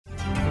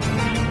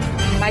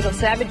Michael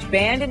Savage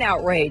banned in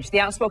outrage. The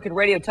outspoken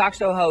radio talk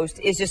show host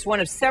is just one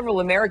of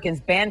several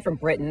Americans banned from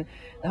Britain.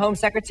 The Home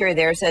Secretary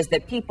there says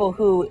that people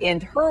who,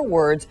 in her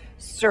words,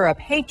 stir up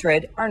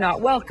hatred are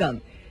not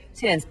welcome.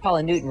 CNN's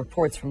Paula Newton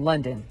reports from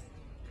London.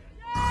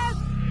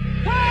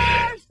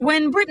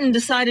 When Britain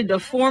decided to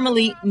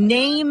formally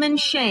name and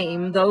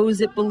shame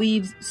those it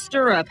believes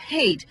stir up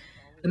hate,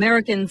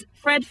 Americans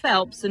Fred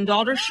Phelps and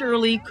daughter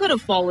Shirley could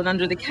have fallen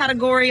under the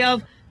category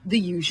of the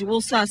usual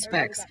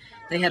suspects.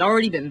 They had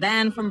already been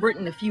banned from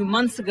Britain a few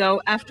months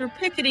ago after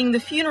picketing the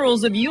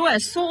funerals of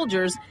U.S.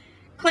 soldiers,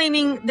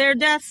 claiming their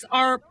deaths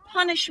are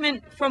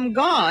punishment from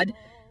God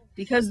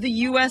because the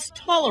U.S.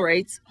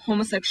 tolerates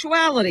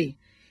homosexuality.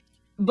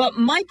 But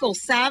Michael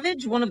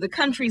Savage, one of the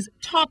country's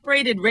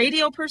top-rated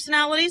radio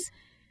personalities,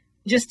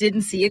 just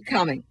didn't see it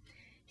coming.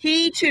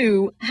 He,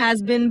 too,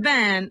 has been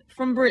banned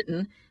from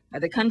Britain by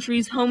the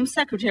country's Home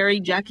Secretary,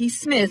 Jackie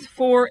Smith,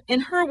 for,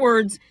 in her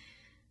words,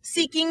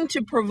 seeking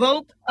to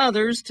provoke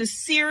others to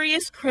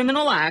serious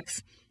criminal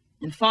acts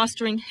and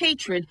fostering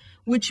hatred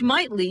which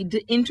might lead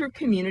to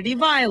inter-community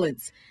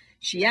violence.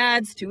 She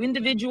adds, to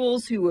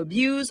individuals who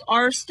abuse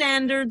our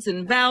standards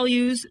and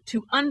values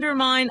to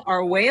undermine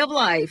our way of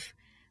life,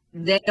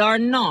 they are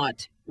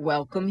not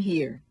welcome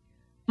here.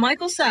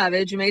 Michael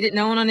Savage made it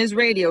known on his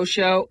radio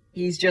show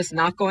he's just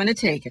not going to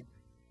take it.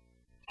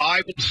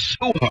 I will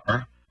sue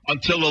her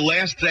until the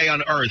last day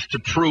on earth to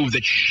prove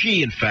that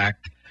she, in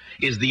fact,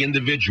 is the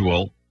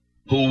individual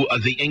who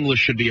the English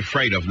should be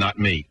afraid of, not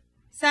me.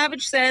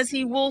 Savage says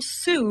he will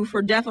sue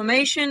for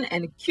defamation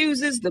and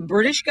accuses the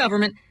British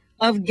government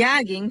of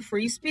gagging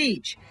free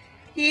speech.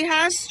 He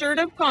has stirred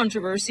up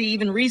controversy,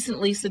 even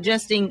recently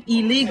suggesting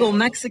illegal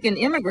Mexican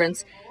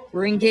immigrants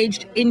were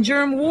engaged in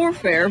germ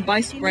warfare by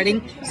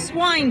spreading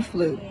swine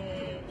flu.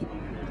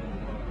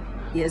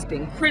 He has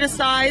been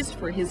criticized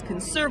for his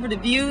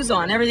conservative views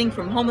on everything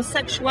from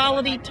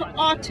homosexuality to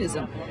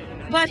autism,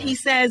 but he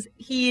says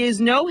he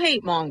is no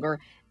hate monger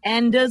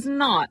and does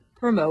not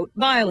promote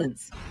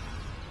violence.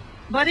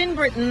 But in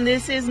Britain,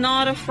 this is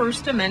not a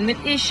First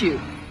Amendment issue.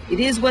 It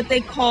is what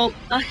they call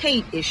a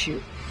hate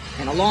issue.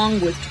 And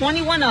along with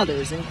 21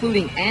 others,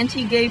 including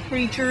anti-gay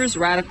preachers,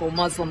 radical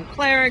Muslim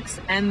clerics,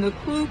 and the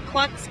Ku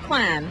Klux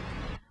Klan,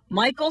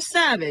 Michael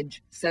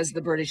Savage, says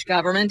the British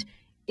government,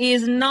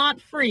 is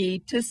not free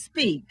to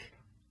speak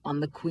on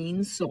the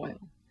Queen's soil.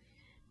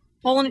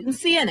 Paula Newton,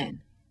 CNN,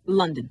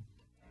 London.